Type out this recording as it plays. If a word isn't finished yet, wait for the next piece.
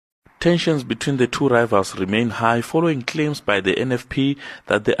Tensions between the two rivals remain high following claims by the NFP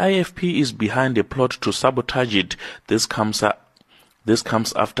that the IFP is behind a plot to sabotage it. This comes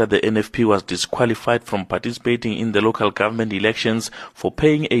after the NFP was disqualified from participating in the local government elections for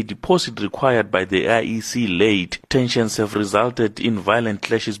paying a deposit required by the IEC late. Tensions have resulted in violent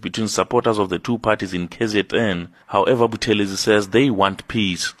clashes between supporters of the two parties in KZN. However, Buthelezi says they want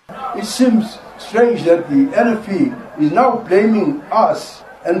peace. It seems strange that the NFP is now blaming us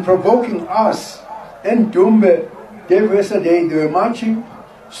and provoking us. And Dumbe, yesterday, they were marching,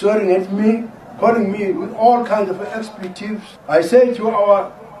 swearing at me, calling me with all kinds of expletives. I say to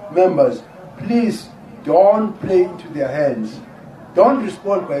our members, please don't play into their hands. Don't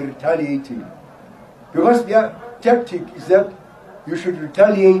respond by retaliating. Because their tactic is that you should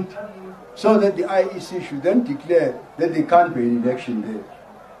retaliate so that the IEC should then declare that they can't be an election there.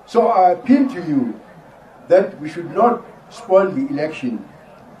 So I appeal to you that we should not spoil the election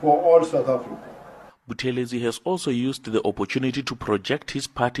for all South Africa. Buthelezi has also used the opportunity to project his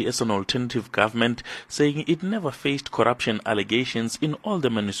party as an alternative government, saying it never faced corruption allegations in all the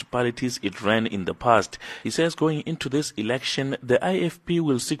municipalities it ran in the past. He says going into this election, the IFP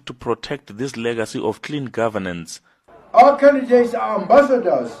will seek to protect this legacy of clean governance. Our candidates are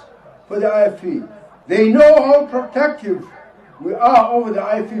ambassadors for the IFP. They know how protective we are over the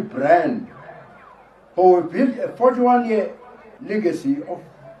IFP brand. For we built a 41-year legacy of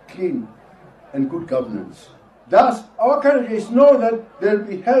clean and good governance. Thus, our candidates know that they'll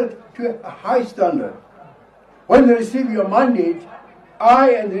be held to a high standard. When they receive your mandate,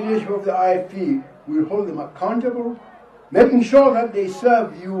 I and the leadership of the IFP will hold them accountable, making sure that they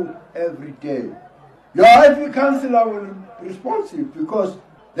serve you every day. Your IFP councillor will be responsive because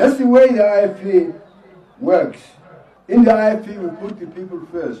that's the way the IFP works. In the IFP, we put the people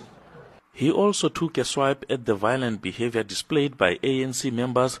first. He also took a swipe at the violent behavior displayed by ANC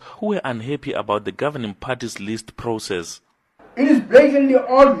members who were unhappy about the governing party's list process. It is blatantly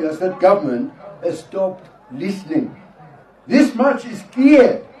obvious that government has stopped listening. This much is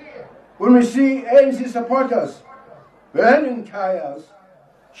clear when we see ANC supporters burning tires,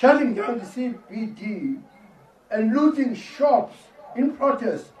 shutting down the CBD and looting shops in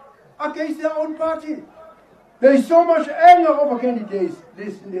protest against their own party. There is so much anger over candidates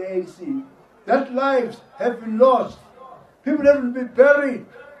lists in the ANC that lives have been lost. People have been buried.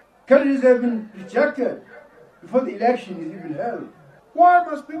 Candidates have been rejected before the election is even held. Why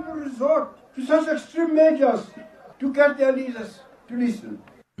must people resort to such extreme measures to get their leaders to listen?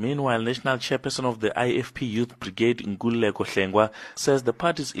 Meanwhile, National Chairperson of the IFP Youth Brigade, Katlehong, says the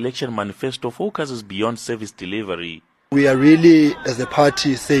party's election manifesto focuses beyond service delivery. We are really, as a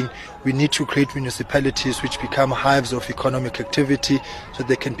party, saying we need to create municipalities which become hives of economic activity so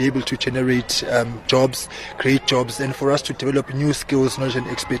they can be able to generate jobs, create jobs, and for us to develop new skills, knowledge and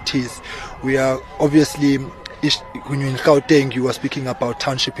expertise. We are obviously, when you're in Gauteng, you are speaking about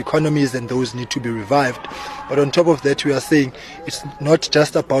township economies and those need to be revived. But on top of that, we are saying it's not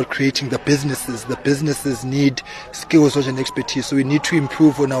just about creating the businesses. The businesses need skills, knowledge and expertise. So we need to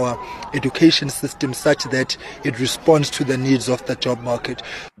improve on our education system such that it responds to the needs of the job market.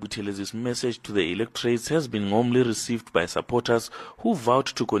 Buthelezi's message to the electorates has been warmly received by supporters who vowed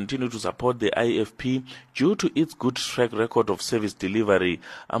to continue to support the IFP due to its good track record of service delivery.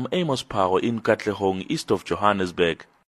 I'm Amos Phago in Katlehong, east of Johannesburg.